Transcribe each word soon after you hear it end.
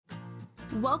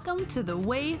Welcome to The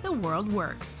Way the World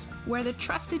Works, where the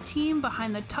trusted team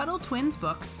behind the Tuttle Twins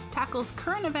books tackles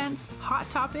current events, hot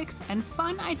topics, and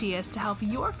fun ideas to help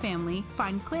your family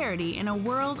find clarity in a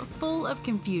world full of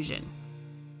confusion.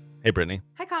 Hey, Brittany.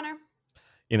 Hi, Connor.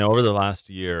 Over the last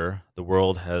year, the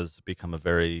world has become a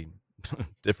very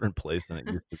different place than it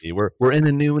used to be. We're in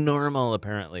a new normal,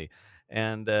 apparently.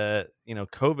 And,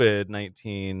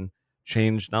 COVID-19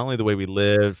 changed not only the way we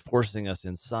live, forcing us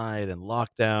inside and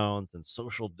lockdowns and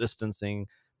social distancing,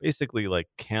 basically like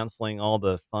canceling all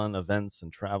the fun events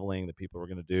and traveling that people were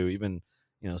going to do, even,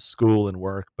 school and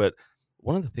work. But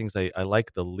one of the things I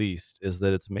like the least is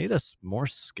that it's made us more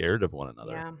scared of one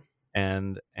another. Yeah.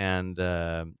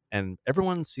 And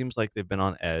everyone seems like they've been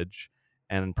on edge,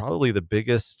 and probably the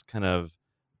biggest kind of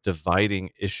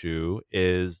dividing issue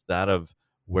is that of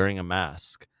wearing a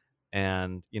mask.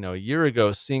 And a year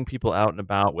ago, seeing people out and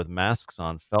about with masks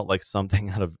on felt like something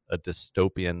out of a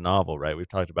dystopian novel, right? We've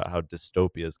talked about how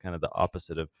dystopia is kind of the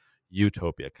opposite of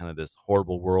utopia, kind of this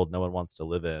horrible world no one wants to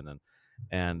live in.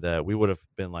 And we would have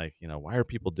been like, why are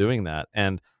people doing that?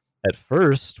 And at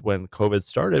first, when COVID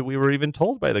started, we were even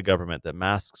told by the government that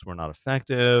masks were not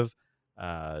effective.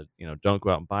 Don't go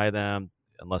out and buy them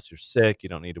unless you're sick. You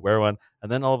don't need to wear one. And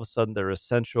then all of a sudden, they're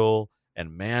essential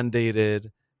and mandated,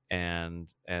 and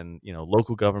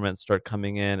local governments start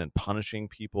coming in and punishing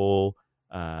people,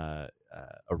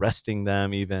 arresting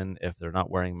them even if they're not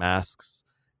wearing masks,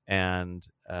 and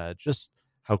just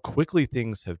how quickly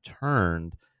things have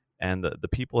turned. And the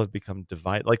people have become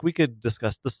divided. Like, we could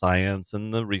discuss the science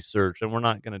and the research, and we're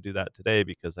not going to do that today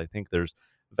because I think there's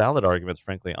valid arguments,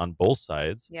 frankly, on both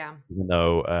sides. Yeah. Even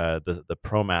though the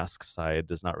pro-mask side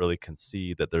does not really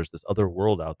concede that there's this other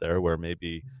world out there where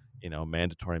maybe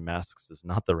mandatory masks is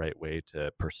not the right way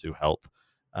to pursue health.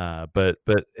 But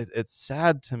it's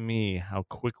sad to me how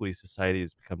quickly society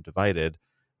has become divided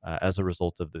as a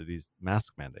result of these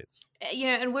mask mandates.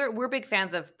 And we're big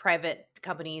fans of private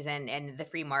companies and the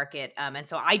free market. And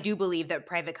so I do believe that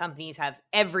private companies have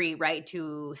every right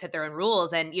to set their own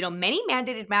rules. And, many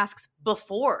mandated masks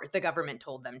before the government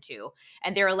told them to,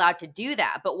 and they're allowed to do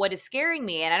that. But what is scaring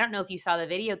me, and I don't know if you saw the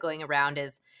video going around,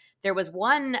 is there was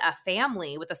a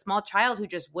family with a small child who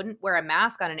just wouldn't wear a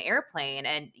mask on an airplane.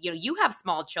 And, you have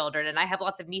small children, and I have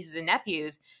lots of nieces and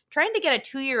nephews. Trying to get a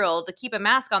 2-year-old to keep a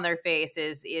mask on their face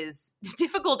is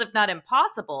difficult, if not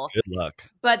impossible. Good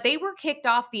luck. But they were kicked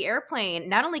off the airplane,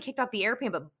 not only kicked off the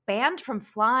airplane, but banned from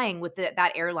flying with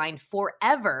that airline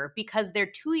forever because their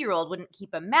 2-year-old wouldn't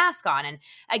keep a mask on. And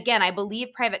again, I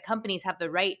believe private companies have the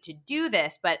right to do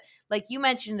this, but like you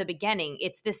mentioned in the beginning,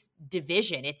 it's this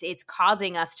division. It's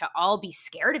causing us to all be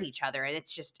scared of each other, and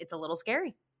it's a little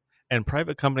scary. And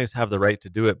private companies have the right to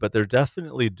do it, but they're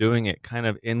definitely doing it kind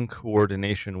of in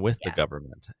coordination with the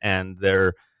government. And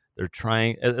they're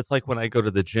trying. It's like when I go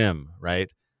to the gym,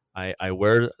 right? I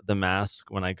wear the mask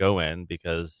when I go in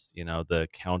because, the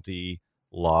county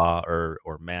law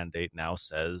or mandate now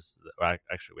says,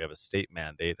 actually we have a state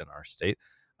mandate in our state,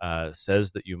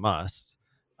 says that you must.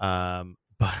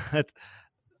 But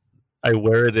I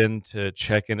wear it in to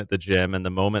check in at the gym, and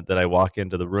the moment that I walk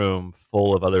into the room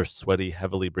full of other sweaty,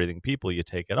 heavily breathing people, you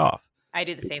take it off. I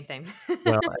do the same thing.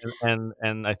 Well,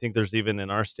 and I think there's even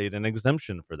in our state an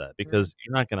exemption for that because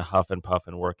you're not going to huff and puff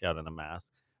and work out in a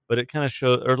mask. But it kind of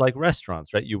shows, or like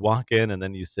restaurants, right? You walk in and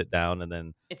then you sit down, and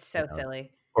then It's so silly.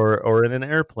 Or in an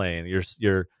airplane,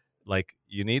 you're like,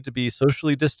 you need to be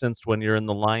socially distanced when you're in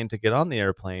the line to get on the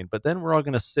airplane, but then we're all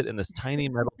going to sit in this tiny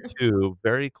metal tube,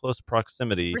 very close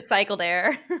proximity, Recycled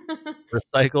air.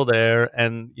 recycled air,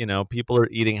 and people are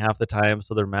eating half the time,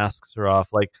 so their masks are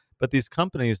off. Like, but these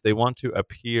companies, they want to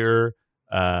appear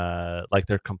like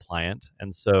they're compliant,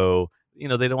 and so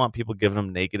they don't want people giving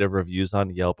them negative reviews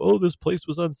on Yelp. Oh, this place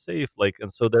was unsafe. Like,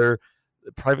 and so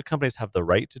private companies have the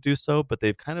right to do so, but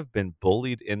they've kind of been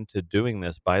bullied into doing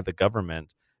this by the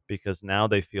government, because now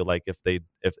they feel like if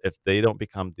they don't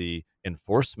become the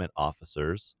enforcement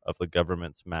officers of the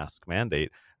government's mask mandate,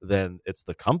 then it's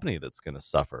the company that's going to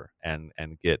suffer and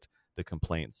get the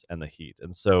complaints and the heat.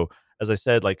 And so, as I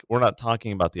said, like, we're not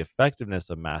talking about the effectiveness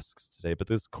of masks today, but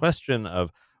this question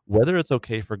of whether it's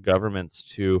okay for governments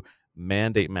to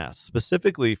mandate masks.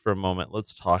 Specifically, for a moment,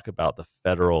 let's talk about the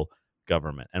federal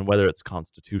government and whether it's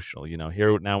constitutional.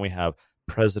 Here now we have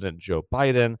President Joe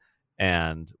Biden,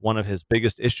 and one of his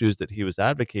biggest issues that he was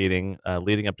advocating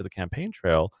leading up to the campaign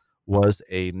trail was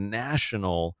a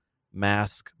national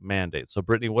mask mandate. So,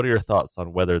 Brittany, what are your thoughts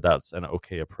on whether that's an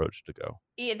okay approach to go?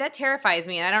 Yeah, that terrifies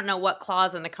me, and I don't know what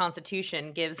clause in the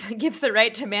Constitution gives gives the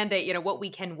right to mandate, what we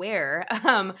can wear.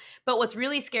 But what's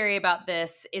really scary about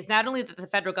this is not only that the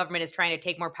federal government is trying to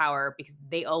take more power because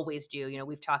they always do.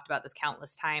 We've talked about this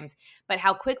countless times, but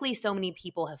how quickly so many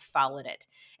people have followed it.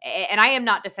 And I am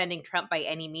not defending Trump by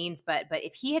any means, but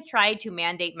if he had tried to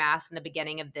mandate masks in the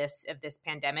beginning of this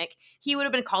pandemic, he would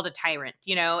have been called a tyrant.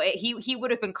 He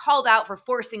would have been called out for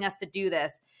forcing us to do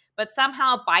this. But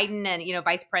somehow Biden and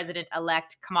Vice President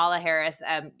elect Kamala Harris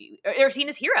are seen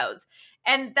as heroes,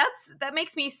 and that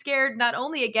makes me scared. Not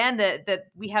only again that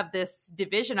we have this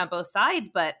division on both sides,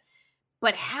 but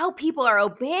how people are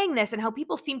obeying this and how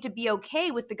people seem to be okay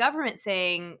with the government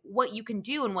saying what you can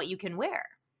do and what you can wear.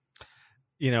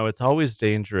 It's always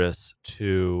dangerous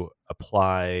to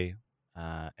apply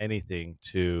anything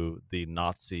to the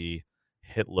Nazi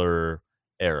Hitler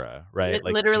era, right?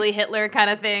 Like, Literally Hitler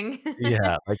kind of thing.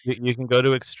 yeah, like you can go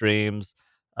to extremes,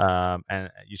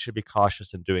 and you should be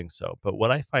cautious in doing so. But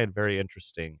what I find very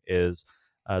interesting is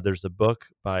there's a book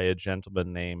by a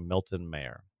gentleman named Milton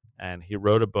Mayer, and he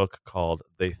wrote a book called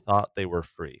 "They Thought They Were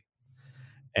Free."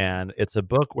 And it's a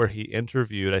book where he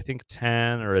interviewed, I think,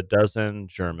 10 or a dozen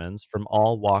Germans from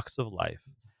all walks of life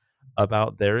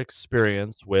about their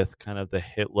experience with kind of the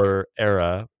Hitler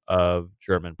era of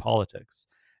German politics.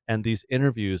 And these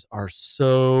interviews are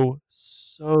so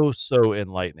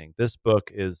enlightening. This book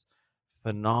is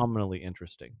phenomenally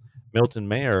interesting. Milton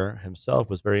Mayer himself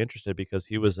was very interested because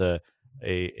he was a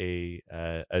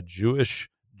Jewish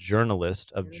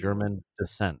journalist of German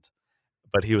descent,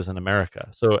 but he was in America.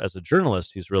 So as a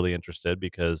journalist, he's really interested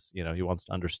because he wants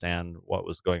to understand what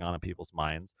was going on in people's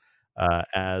minds.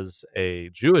 As a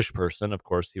Jewish person, of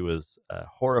course, he was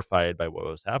horrified by what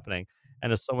was happening.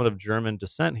 And as someone of German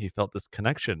descent, he felt this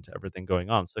connection to everything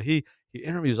going on. So he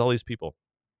interviews all these people,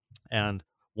 and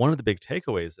one of the big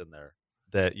takeaways in there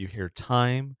that you hear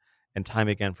time and time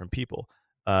again from people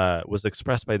was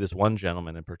expressed by this one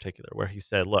gentleman in particular, where he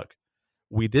said, "Look,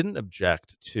 we didn't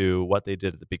object to what they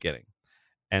did at the beginning.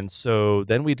 And so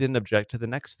then we didn't object to the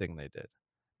next thing they did,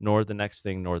 nor the next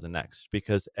thing, nor the next,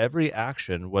 because every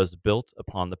action was built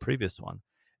upon the previous one.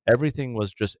 Everything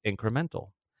was just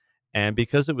incremental. And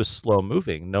because it was slow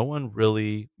moving, no one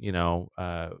really,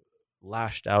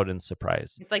 lashed out in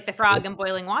surprise." It's like the frog in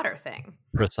boiling water thing.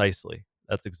 Precisely.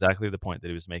 That's exactly the point that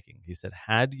he was making. He said,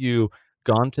 had you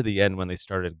gone to the end when they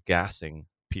started gassing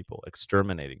people,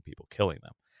 exterminating people, killing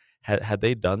them, had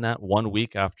they done that 1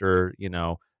 week after,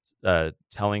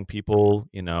 telling people,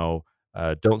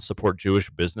 don't support Jewish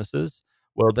businesses,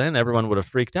 well, then everyone would have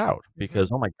freaked out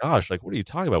because, oh my gosh, like, what are you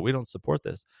talking about? We don't support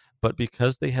this. But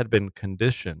because they had been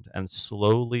conditioned and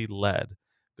slowly led,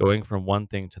 going from one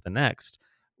thing to the next,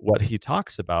 what he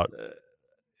talks about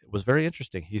was very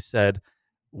interesting. He said,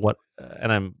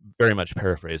 and I'm very much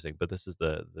paraphrasing, but this is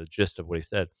the gist of what he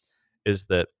said, is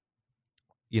that,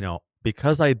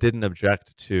 because I didn't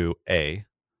object to A,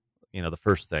 the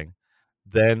first thing,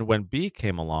 then when B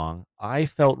came along, I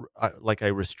felt like I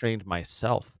restrained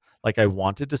myself. Like I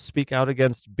wanted to speak out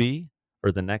against B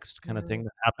or the next kind of thing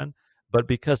that happened. But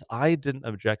because I didn't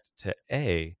object to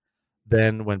A,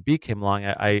 then when B came along,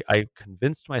 I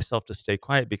convinced myself to stay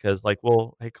quiet because, like,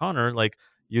 well, hey, Connor, like,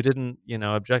 you didn't,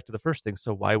 object to the first thing.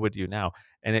 So why would you now?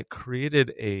 And it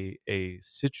created a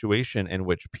situation in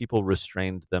which people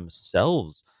restrained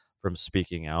themselves from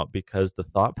speaking out because the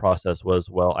thought process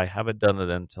was, well, I haven't done it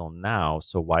until now,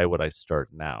 so why would I start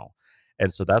now?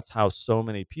 And so that's how so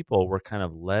many people were kind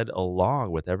of led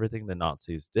along with everything the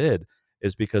Nazis did,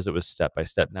 is because it was step by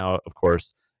step. Now, of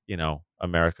course,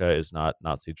 America is not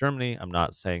Nazi Germany. I'm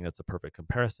not saying it's a perfect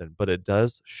comparison, but it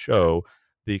does show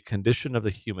the condition of the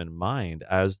human mind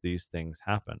as these things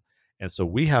happen. And so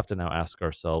we have to now ask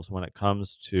ourselves, when it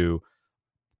comes to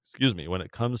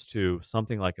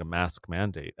something like a mask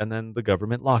mandate and then the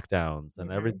government lockdowns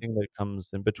and everything that comes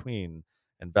in between,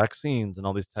 and vaccines and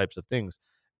all these types of things,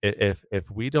 if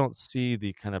we don't see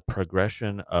the kind of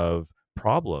progression of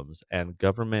problems and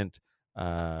government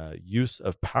use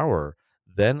of power,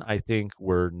 then I think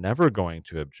we're never going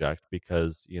to object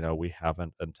because we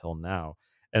haven't until now.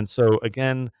 And so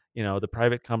again, the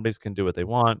private companies can do what they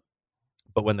want,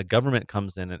 but when the government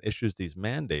comes in and issues these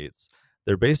mandates,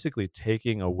 they're basically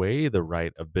taking away the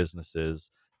right of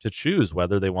businesses to choose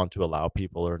whether they want to allow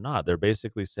people or not. They're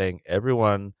basically saying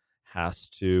everyone has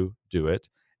to do it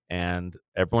and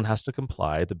everyone has to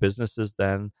comply. The businesses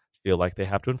then feel like they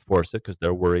have to enforce it because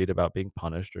they're worried about being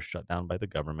punished or shut down by the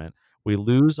government. We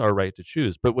lose our right to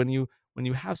choose. But when you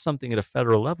have something at a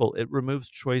federal level, it removes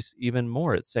choice even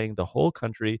more. It's saying the whole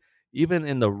country even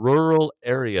in the rural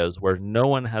areas where no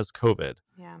one has COVID.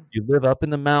 Yeah. You live up in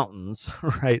the mountains,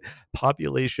 right?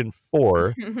 Population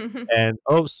 4, and,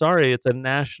 "Oh, sorry, it's a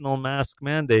national mask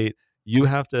mandate. You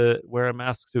have to wear a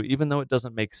mask too," even though it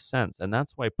doesn't make sense, and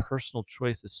that's why personal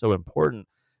choice is so important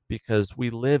because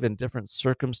we live in different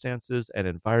circumstances and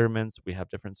environments. We have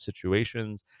different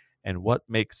situations, and what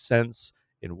makes sense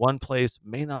in one place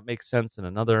may not make sense in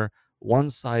another. One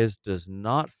size does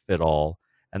not fit all,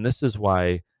 and this is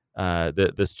why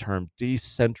this term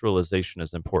decentralization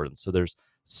is important. So there's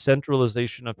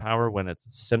centralization of power when it's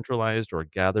centralized or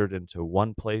gathered into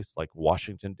one place, like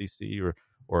Washington, D.C.,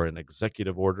 or an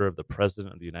executive order of the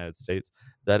President of the United States.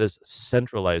 That is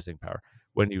centralizing power.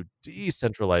 When you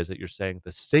decentralize it, you're saying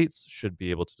the states should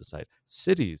be able to decide.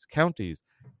 Cities, counties,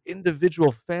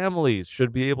 individual families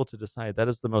should be able to decide. That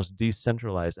is the most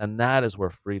decentralized, and that is where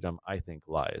freedom, I think,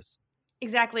 lies.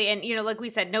 Exactly. And, like we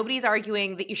said, nobody's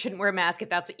arguing that you shouldn't wear a mask if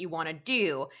that's what you want to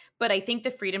do. But I think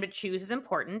the freedom to choose is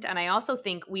important. And I also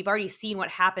think we've already seen what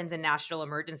happens in national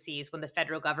emergencies when the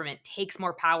federal government takes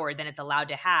more power than it's allowed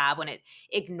to have, when it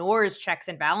ignores checks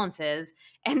and balances,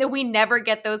 and then we never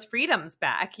get those freedoms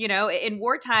back. In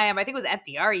wartime, I think it was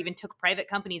FDR even took private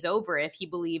companies over if he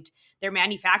believed their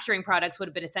manufacturing products would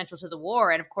have been essential to the war.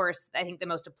 And of course, I think the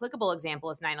most applicable example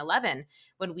is 9/11,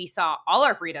 when we saw all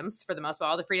our freedoms, for the most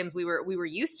part, all the freedoms we were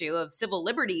used to, of civil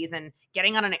liberties and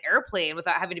getting on an airplane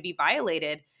without having to be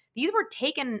violated. These were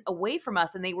taken away from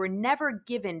us and they were never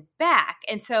given back.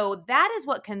 And so that is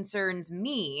what concerns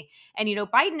me. And,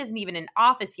 Biden isn't even in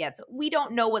office yet, so we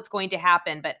don't know what's going to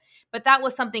happen. But that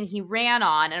was something he ran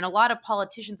on. And a lot of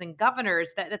politicians and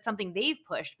governors, that's something they've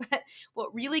pushed. But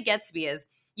what really gets me is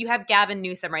you have Gavin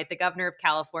Newsom, right? The governor of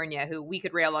California, who we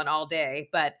could rail on all day.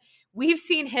 But we've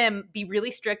seen him be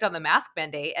really strict on the mask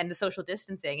mandate and the social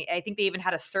distancing. I think they even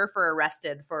had a surfer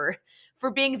arrested for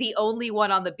being the only one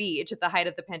on the beach at the height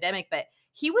of the pandemic. But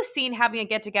he was seen having a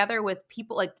get together with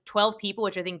people, like 12 people,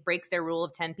 which I think breaks their rule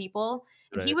of 10 people.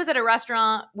 And Right. he was at a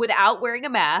restaurant without wearing a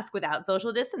mask, without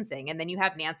social distancing. And then you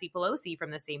have Nancy Pelosi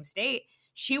from the same state.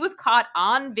 She was caught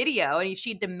on video and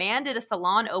she demanded a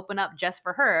salon open up just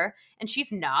for her. And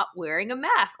she's not wearing a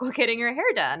mask while getting her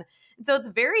hair done. And so it's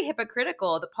very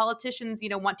hypocritical that politicians,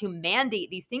 want to mandate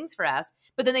these things for us,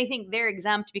 but then they think they're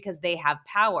exempt because they have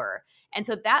power. And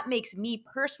so that makes me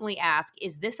personally ask,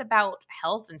 is this about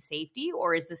health and safety,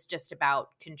 or is this just about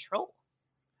control?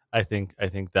 I think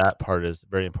that part is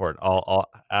very important. I'll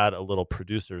add a little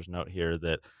producer's note here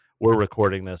that we're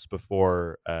recording this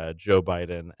before Joe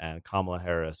Biden and Kamala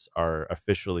Harris are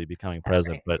officially becoming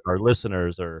president, but our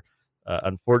listeners are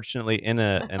unfortunately in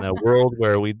a world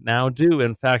where we now do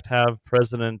in fact have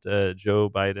President Joe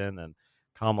Biden and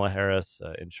Kamala Harris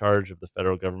in charge of the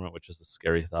federal government, which is a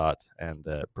scary thought and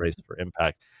braced for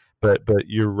impact. But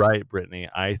you're right, Brittany.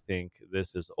 I think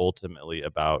this is ultimately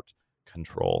about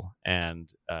control,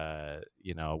 and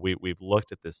we've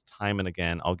looked at this time and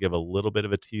again. I'll give a little bit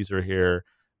of a teaser here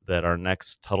that our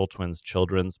next Tuttle Twins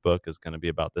children's book is going to be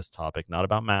about this topic, not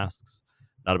about masks,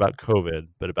 not about COVID,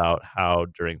 but about how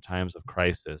during times of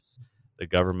crisis, the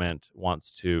government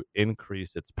wants to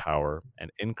increase its power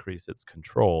and increase its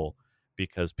control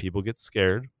because people get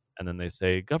scared and then they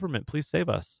say, "Government, please save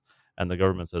us." And the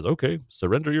government says, "Okay,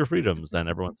 surrender your freedoms." And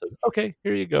everyone says, "Okay,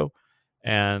 here you go."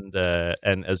 And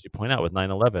as you point out with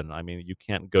 9/11, I mean, you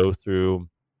can't go through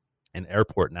an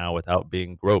airport now without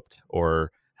being groped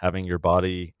or having your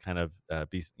body kind of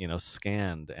be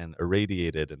scanned and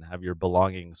irradiated and have your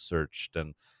belongings searched.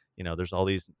 And there's all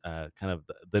these kind of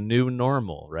the new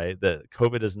normal, right? That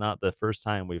COVID is not the first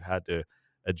time we've had to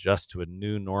adjust to a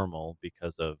new normal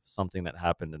because of something that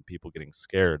happened and people getting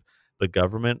scared. The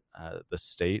government, the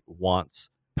state wants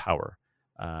power.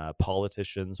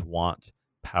 Politicians want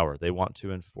power. They want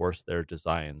to enforce their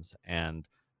designs, and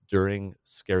during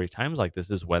scary times like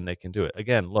this is when they can do it.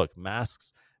 Again, look,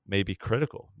 masks may be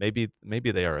critical. Maybe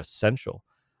they are essential,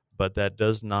 but that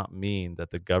does not mean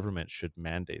that the government should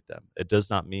mandate them. It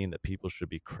does not mean that people should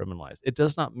be criminalized. It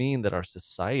does not mean that our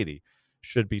society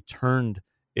should be turned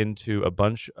into a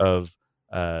bunch of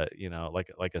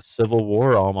like a civil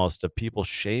war almost, of people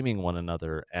shaming one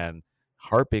another and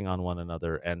harping on one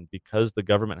another. And because the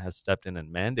government has stepped in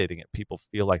and mandating it, people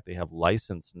feel like they have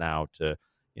license now to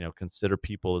consider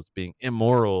people as being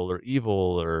immoral or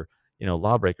evil or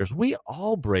lawbreakers. We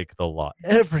all break the law.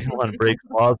 Everyone breaks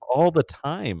laws all the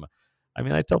time. I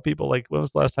mean, I tell people, like, when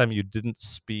was the last time you didn't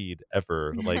speed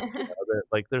ever?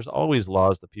 Like there's always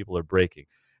laws that people are breaking.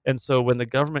 And so when the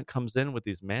government comes in with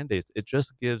these mandates, it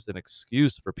just gives an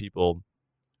excuse for people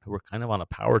who are kind of on a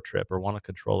power trip or want to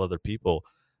control other people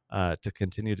to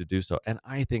continue to do so. And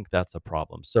I think that's a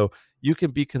problem. So you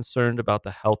can be concerned about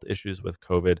the health issues with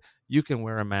COVID. You can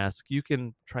wear a mask. You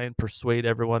can try and persuade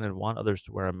everyone and want others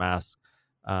to wear a mask.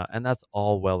 And that's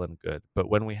all well and good. But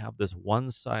when we have this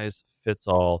one size fits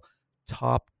all,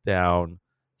 top down,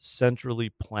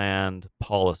 centrally planned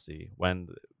policy, when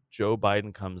Joe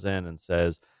Biden comes in and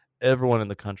says everyone in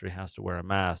the country has to wear a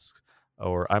mask,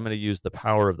 or I'm going to use the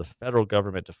power of the federal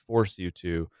government to force you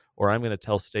to, or I'm going to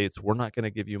tell states we're not going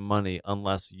to give you money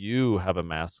unless you have a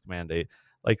mask mandate.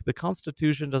 Like, the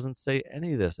Constitution doesn't say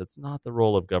any of this. It's not the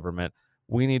role of government.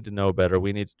 We need to know better.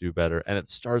 We need to do better. And it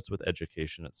starts with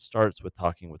education. It starts with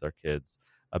talking with our kids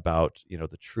about,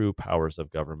 the true powers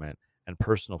of government and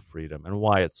personal freedom and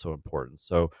why it's so important.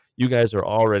 So you guys are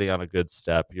already on a good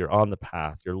step. You're on the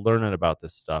path. You're learning about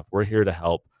this stuff. We're here to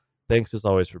help. Thanks as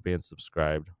always for being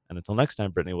subscribed. And until next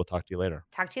time, Brittany, we'll talk to you later.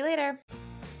 Talk to you later.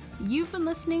 You've been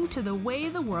listening to The Way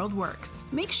the World Works.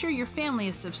 Make sure your family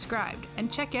is subscribed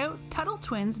and check out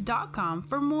TuttleTwins.com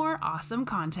for more awesome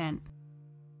content.